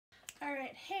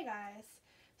Alright, hey guys.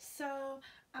 So,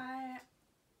 I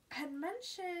had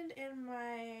mentioned in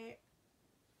my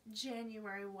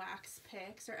January wax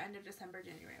picks, or end of December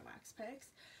January wax picks,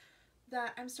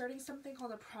 that I'm starting something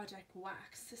called a Project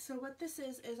Wax. So what this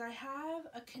is I have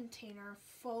a container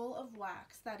full of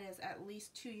wax that is at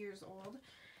least 2 years old.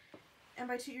 And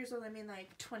by 2 years old I mean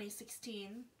like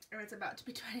 2016, or it's about to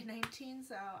be 2019,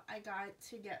 so I got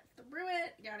to get through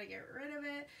it, gotta get rid of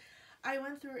it. I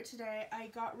went through it today. I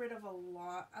got rid of a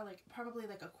lot, probably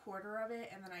like a quarter of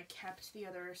it, and then I kept the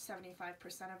other 75%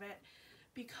 of it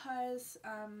because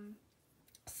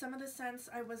some of the scents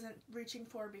I wasn't reaching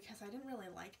for because I didn't really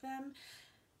like them.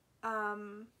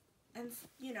 And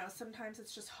you know, sometimes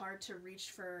it's just hard to reach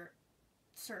for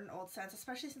certain old scents,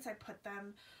 especially since I put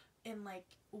them in like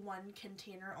one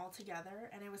container all together,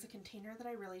 and it was a container that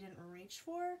I really didn't reach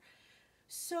for.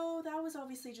 So that was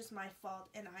obviously just my fault,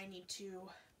 and I need to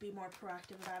be more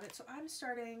proactive about it. So I'm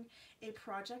starting a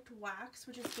Project Wax,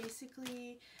 which is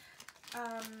basically,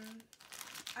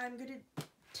 I'm going to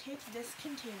take this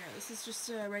container. This is just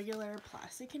a regular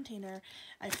plastic container.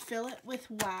 I fill it with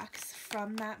wax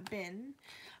from that bin.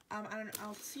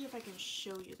 I'll see if I can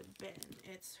show you the bin.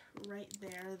 It's right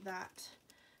there. That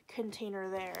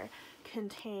container there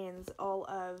contains all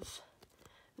of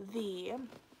the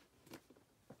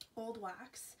old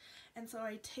wax, and so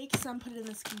I take some, put it in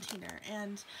this container,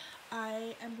 and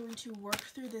I am going to work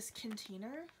through this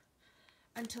container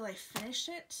until I finish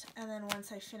it, and then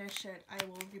once I finish it I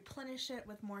will replenish it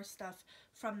with more stuff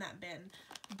from that bin.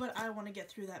 But I want to get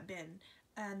through that bin,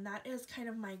 and that is kind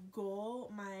of my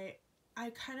goal.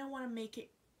 I kind of want to make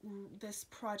it, this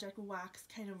Project Wax,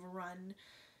 kind of run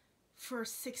for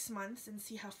 6 months and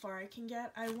see how far I can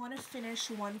get. I want to finish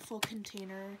one full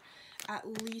container,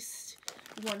 at least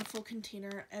one full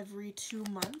container every 2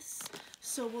 months.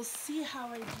 So we'll see how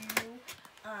I do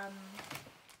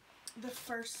the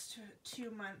first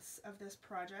 2 months of this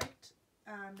project.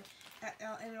 And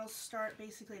it'll start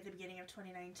basically at the beginning of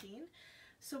 2019.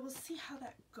 So we'll see how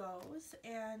that goes,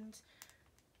 and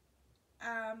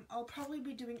I'll probably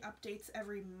be doing updates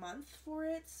every month for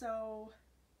it. So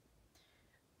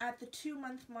at the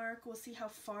 2-month mark, we'll see how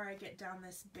far I get down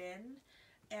this bin,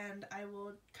 and I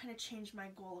will kind of change my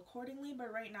goal accordingly.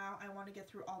 But right now I want to get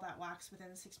through all that wax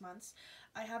within 6 months.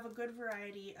 I have a good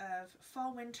variety of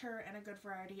fall winter and a good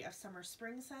variety of summer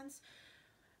spring scents,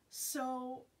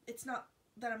 so it's not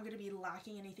that I'm going to be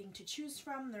lacking anything to choose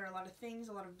from. There are a lot of things,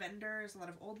 a lot of vendors, a lot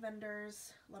of old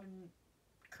vendors, a lot of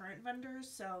current vendors,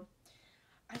 so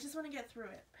I just want to get through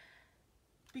it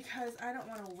because I don't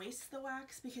want to waste the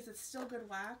wax, because it's still good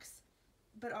wax,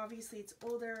 but obviously it's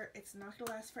older, it's not going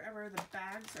to last forever. The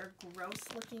bags are gross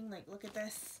looking, like look at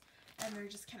this, and they're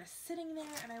just kind of sitting there,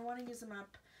 and I want to use them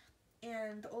up,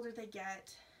 and the older they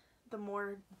get, the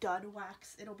more dud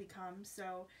wax it'll become.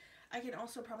 So I can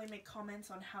also probably make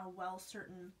comments on how well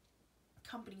certain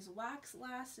companies' wax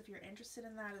lasts if you're interested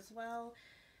in that as well.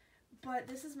 But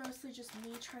this is mostly just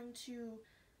me trying to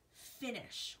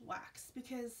finish wax,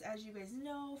 because as you guys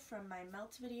know from my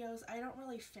melt videos, I don't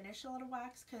really finish a lot of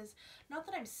wax, because not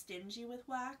that I'm stingy with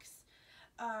wax,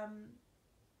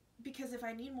 because if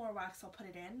I need more wax I'll put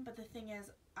it in, but the thing is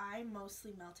I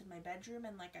mostly melt in my bedroom,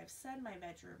 and like I've said, my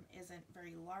bedroom isn't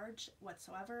very large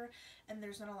whatsoever, and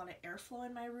there's not a lot of airflow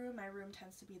in my room. My room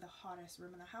tends to be the hottest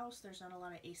room in the house. There's not a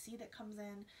lot of AC that comes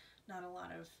in, not a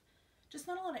lot of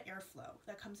airflow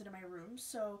that comes into my room.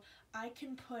 So I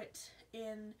can put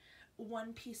in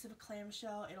one piece of a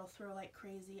clamshell, it'll throw like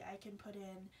crazy. I can put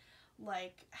in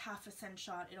like half a scent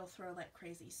shot, it'll throw like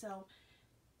crazy. So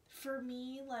for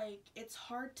me, like, it's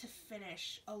hard to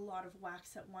finish a lot of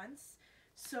wax at once.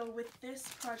 So with this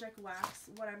Project Wax,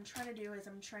 what I'm trying to do is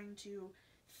I'm trying to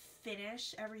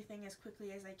finish everything as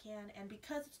quickly as I can, and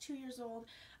because it's 2 years old,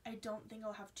 I don't think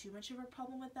I'll have too much of a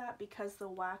problem with that, because the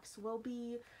wax will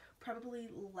be probably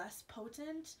less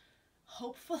potent,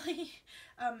 hopefully.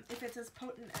 If it's as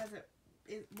potent as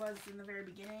it was in the very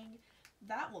beginning,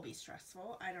 that will be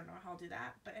stressful. I don't know how I'll do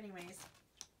that, but anyways,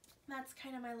 that's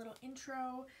kind of my little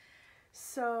intro.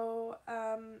 So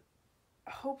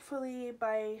hopefully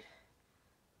by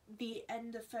the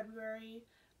end of February,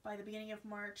 by the beginning of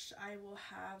March, I will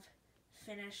have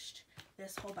finished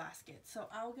this whole basket. So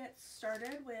I'll get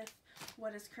started with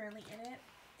what is currently in it.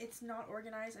 It's not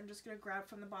organized. I'm just going to grab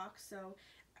from the box, so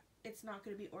it's not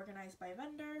going to be organized by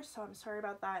vendor, so I'm sorry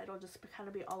about that. It'll just kind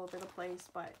of be all over the place,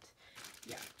 but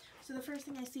yeah. So the first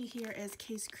thing I see here is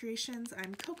Case Creations.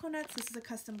 I'm Cocoa Nuts. This is a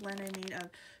custom blend I made of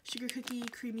sugar cookie,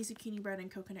 creamy zucchini bread, and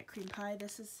coconut cream pie.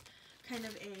 This is kind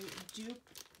of a dupe,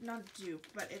 not dupe,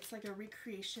 but it's like a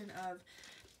recreation of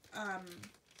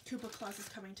Koopa Claus is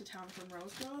Coming to Town from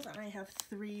Rose Girls, and I have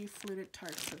 3 fluted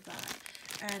tarts of that.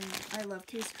 And I love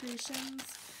Case Creations.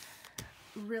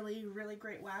 Really, really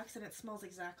great wax, and it smells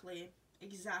exactly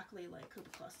like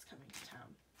Koopa Claus is Coming to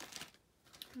Town.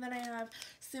 And then I have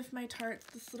Sniff My Tarts,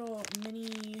 this little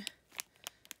mini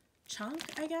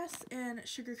chunk, I guess, in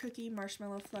sugar cookie,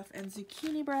 marshmallow fluff, and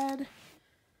zucchini bread.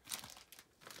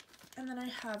 And then I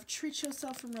have Treat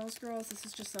Yourself from Rose Girls. This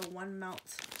is just a 1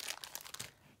 melt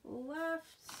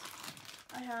left.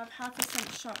 I have half a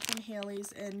cent shot from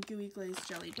Haley's and gooey glazed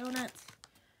jelly donuts.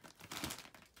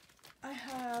 I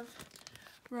have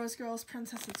Rose Girls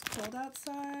Princess It's Cold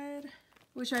Outside,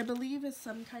 which I believe is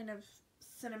some kind of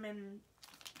cinnamon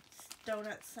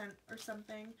donut scent or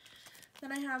something.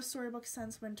 Then I have Storybook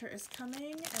Scents Winter is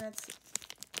Coming, and it's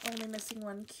only missing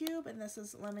 1 cube, and this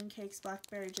is lemon cakes,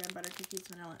 blackberry jam, butter cookies,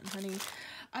 vanilla, and honey.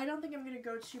 I don't think I'm going to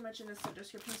go too much into the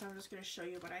description, so I'm just going to show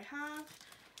you what I have.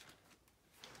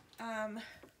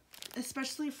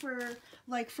 Especially for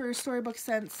Storybook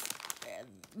Scents,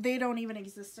 they don't even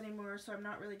exist anymore, so I'm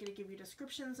not really going to give you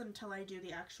descriptions until I do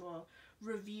the actual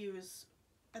reviews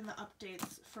and the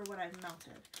updates for what I've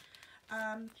melted.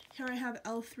 Here I have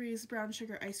L3's Brown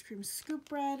Sugar Ice Cream Scoop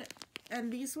Bread,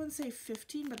 and these ones say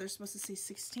 15, but they're supposed to say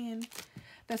 16.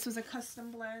 This was a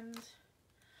custom blend.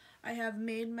 I have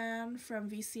Made Man from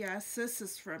VCS. This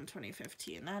is from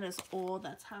 2015. That is old.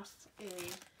 That's half a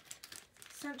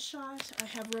scent shot. I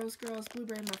have Rose Girls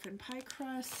Blueberry Muffin Pie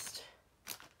Crust.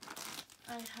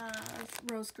 I have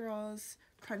Rose Girls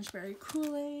Crunchberry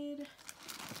Kool-Aid.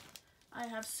 I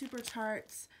have Super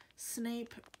Tarts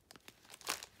Snape,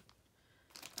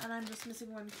 and I'm just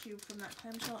missing 1 cube from that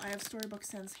clamshell. I have Storybook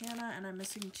Scents Hannah, and I'm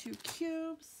missing 2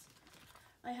 cubes.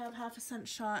 I have half a cent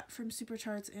shot from Super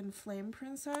Tarts in Flame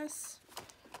Princess.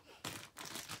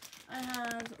 I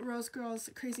have Rose Girls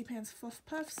Crazy Pants Fluff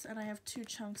Puffs, and I have 2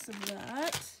 chunks of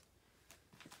that.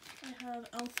 I have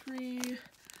L3.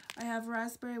 I have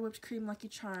Raspberry Whipped Cream Lucky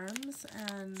Charms,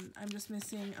 and I'm just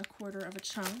missing 1/4 of a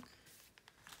chunk.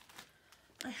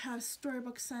 I have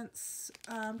Storybook Scents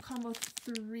Combo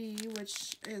 3,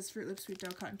 which is Fruit Loop Sweet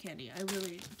Dough Cotton Candy. I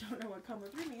really don't know what Combo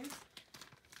 3 means.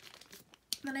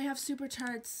 Then I have Super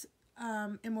Tarts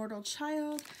Immortal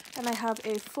Child, and I have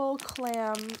a full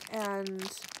clam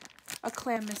and a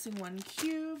clam missing 1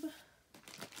 cube.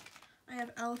 I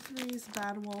have L3's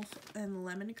Bad Wolf and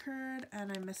Lemon Curd,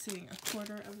 and I'm missing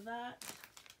 1/4 of that.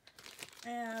 I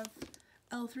have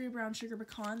L3 Brown Sugar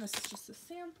Pecan. This is just a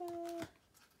sample.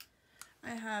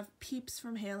 I have Peeps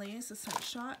from Haley's, a scent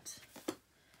shot.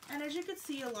 And as you can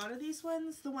see, a lot of these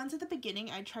ones, the ones at the beginning,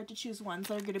 I tried to choose ones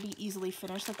that are going to be easily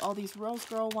finished, like all these Rose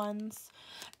Girl ones.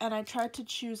 And I tried to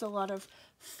choose a lot of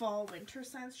fall winter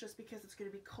scents just because it's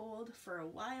going to be cold for a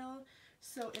while.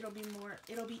 So it'll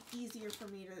be easier for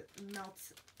me to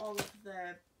melt all of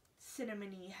the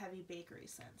cinnamony heavy bakery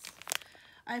scents.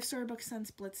 I have Storybook Scents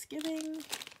Blitzgiving,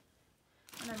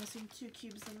 and I'm missing 2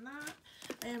 cubes in that.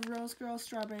 I have Rose Girl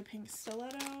Strawberry Pink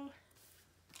Stiletto,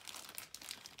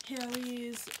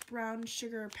 Haley's Brown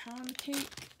Sugar Pound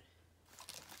Cake.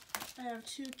 I have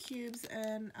 2 cubes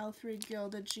and L3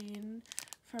 Gilda Jean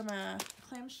from a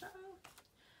clamshell.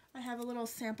 I have a little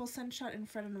sample scent shot in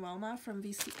Fred and Wilma from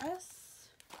VCS.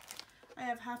 I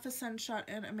have half a scent shot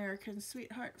in American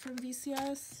Sweetheart from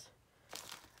VCS.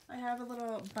 I have a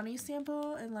little bunny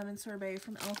sample in Lemon Sorbet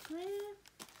from L3.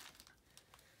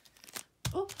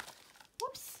 Oh,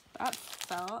 whoops, that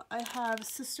fell. I have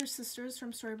Sister Sisters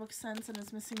from Storybook Scents, and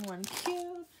it's missing 1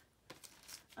 cube.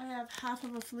 I have half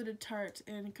of a fluted tart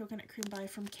in Coconut Cream Pie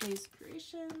from Kay's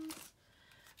Creations.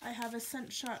 I have a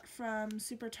scent shot from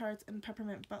Super Tarts and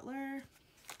Peppermint Butler.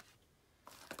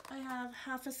 I have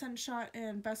half a scent shot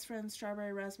in Best Friend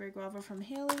Strawberry Raspberry Guava from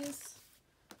Haley's.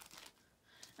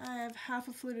 I have half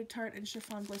a fluted tart and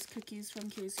Chiffon Bliss cookies from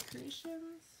Kay's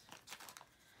Creations.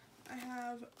 I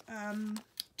have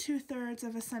 2/3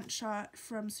 of a scent shot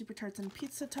from Super Tarts and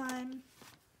Pizza Time.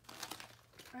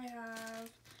 I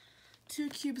have 2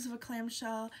 cubes of a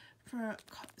clamshell for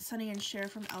Sunny and Cher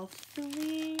from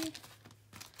L3.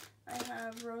 I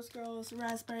have Rose Girls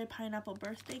Raspberry Pineapple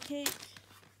Birthday Cake.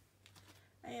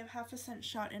 I have half a scent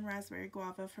shot in Raspberry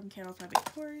Guava from Candles by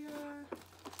Victoria.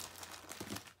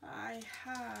 I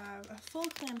have a full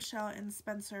clamshell in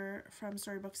Spencer from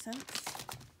Storybook Scents.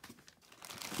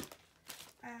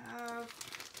 I have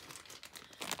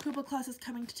Koopa Claus is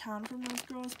Coming to Town from Rose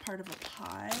Girls, part of a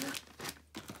pie.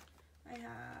 I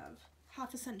have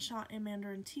half a scent shot in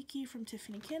Mandarin Tiki from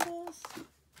Tiffany Candles.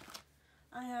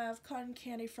 I have Cotton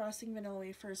Candy Frosting Vanilla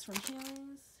Wafers from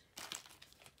Haley's.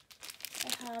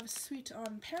 I have Sweet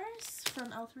on Paris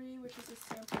from L3, which is a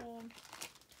sample.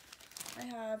 I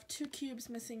have 2 cubes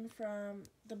missing from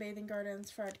the Bathing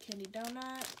Gardens Fried Candy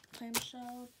Donut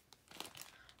clamshell.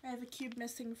 I have a cube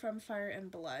missing from Fire and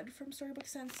Blood from Storybook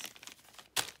Scents.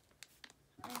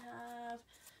 I have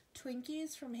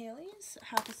Twinkies from Haley's,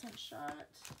 half a cent shot.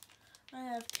 I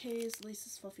have Kay's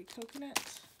Lisa's Fluffy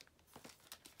Coconut.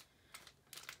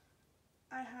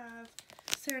 I have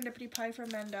Serendipity Pie from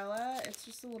Mandela. It's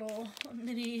just a little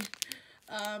mini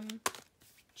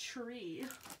tree.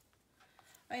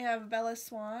 I have Bella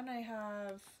Swan.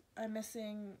 I'm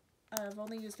missing, I've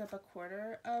only used up a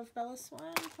quarter of Bella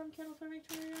Swan from Candles by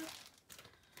Victoria.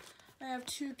 I have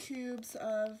 2 cubes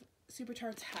of Super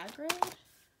Tarts Hagrid.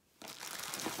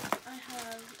 I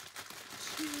have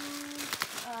 2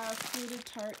 fruited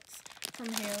tarts from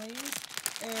Haley's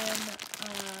in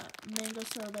mango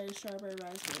sorbet, strawberry,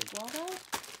 raspberry, guava.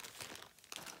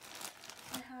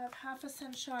 I have half a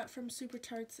cent shot from Super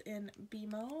Tarts in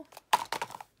BMO.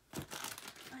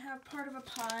 I have part of a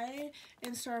pie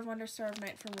in Star of Wonder, Star of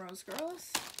Night from Rose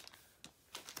Girls.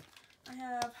 I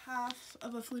have half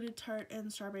of a fluted tart in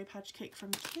Strawberry Patch Cake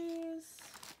from Kay's.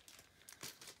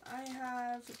 I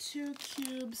have 2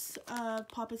 cubes of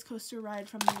Papa's Coaster Ride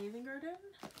from the Bathing Garden.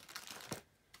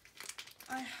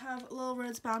 I have Little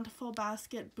Red's Bountiful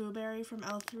Basket Blueberry from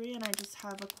L3, and I just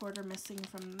have a quarter missing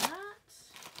from that.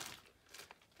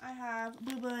 I have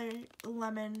Blueberry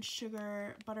Lemon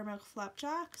Sugar Buttermilk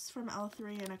Flapjacks from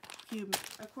L3 and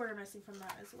a quarter missing from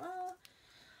that as well.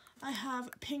 I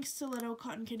have Pink Stiletto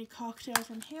Cotton Candy Cocktail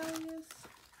from Haley's.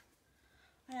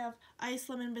 I have Ice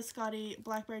Lemon Biscotti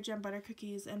Blackberry Jam Butter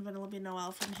Cookies and Vanilla Bean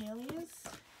Noel from Haley's.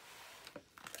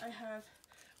 I have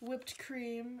Whipped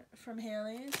Cream from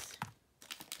Haley's.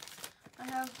 I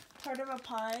have part of a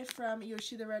pie from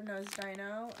Yoshi the Red-Nosed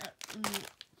Dino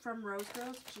from Rose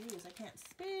Girls. Jeez, I can't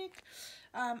speak.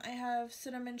 I have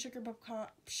cinnamon sugar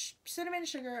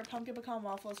pumpkin pecan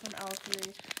waffles from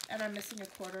L3, and I'm missing a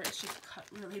quarter. It's just cut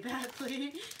really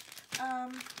badly.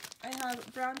 I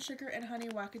have brown sugar and honey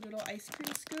wackadoodle ice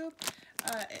cream scoop.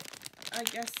 I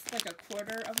guess like a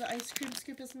quarter of the ice cream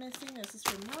scoop is missing. This is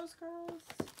from Rose Girls.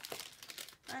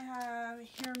 I have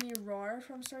Hear Me Roar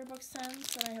from Storybook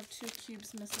Scents, and I have 2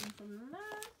 cubes missing from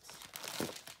that.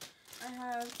 I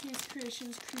have Kay's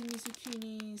Creations Creamy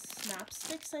Zucchini Snap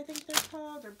Sticks, I think they're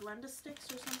called, or Blend-A-Sticks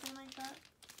or something like that.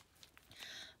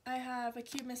 I have a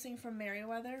cube missing from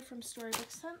Merryweather from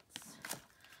Storybook Scents.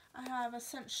 I have a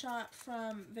scent shot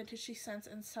from Vintage Chic Scents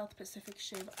and South Pacific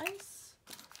Shave Ice.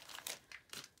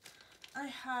 I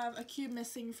have a cube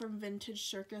missing from Vintage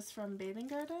Circus from Bathing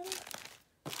Garden.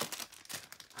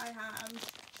 I have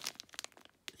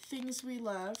Things We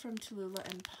Love from Tallulah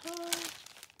and Poe.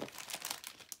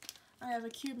 I have a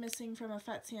cube missing from a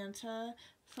Fat Santa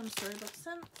from Storybook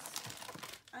Scents.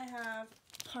 I have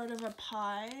part of a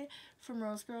pie from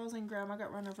Rose Girls and Grandma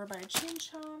Got Run Over by a Chain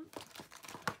Chomp.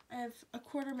 I have a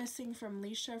quarter missing from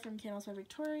Leisha from Candles by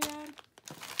Victoria.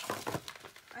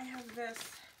 I have this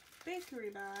bakery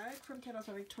bag from Candles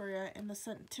by Victoria in the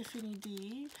scent Tiffany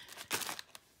D.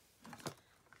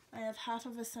 I have half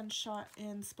of a scent shot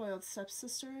in Spoiled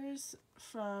Stepsisters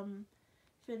from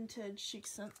Vintage Chic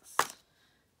Scents.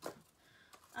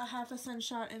 A half a scent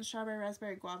shot in Strawberry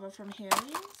Raspberry Guava from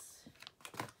Haley's.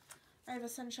 I have a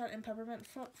scent shot in Peppermint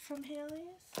from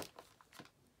Haley's.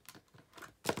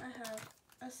 I have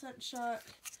a scent shot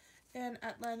in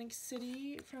Atlantic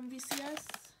City from VCS.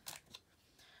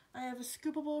 I have a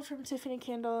scoopable from Tiffany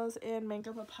Candles in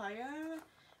Mango Papaya,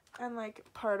 and like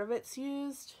part of it's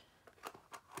used.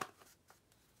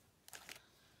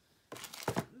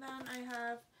 Then I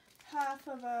have half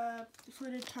of a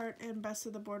fluted tart in Best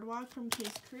of the Boardwalk from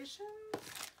Kay's Creations.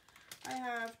 I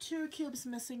have 2 cubes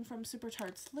missing from Super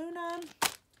Tarts Luna.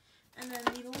 And then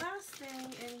the last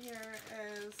thing in here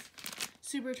is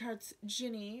Super Tarts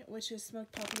Ginny, which is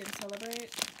Smoked Poppy and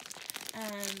Celebrate.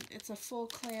 And it's a full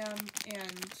clam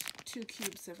and 2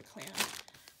 cubes of a clam.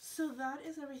 So that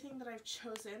is everything that I've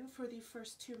chosen for the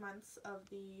first 2 months of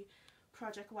the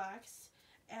Project Wax.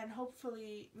 And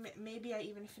hopefully, maybe I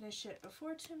even finish it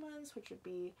before 2 months, which would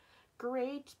be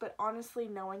great. But honestly,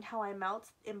 knowing how I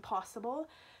melt, impossible.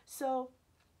 So,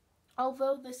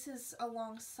 although this is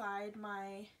alongside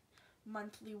my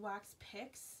monthly wax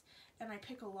picks, and I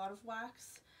pick a lot of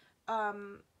wax, I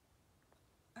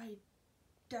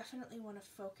definitely want to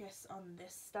focus on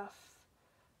this stuff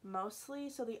mostly.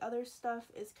 So the other stuff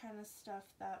is kind of stuff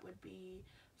that would be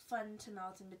fun to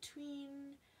melt in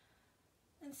between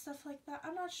and stuff like that.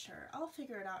 I'm not sure. I'll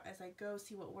figure it out as I go,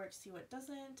 see what works, see what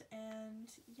doesn't, and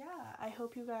yeah, I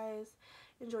hope you guys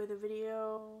enjoy the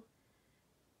video,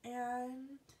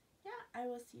 and yeah, I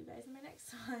will see you guys in my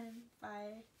next one.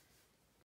 Bye.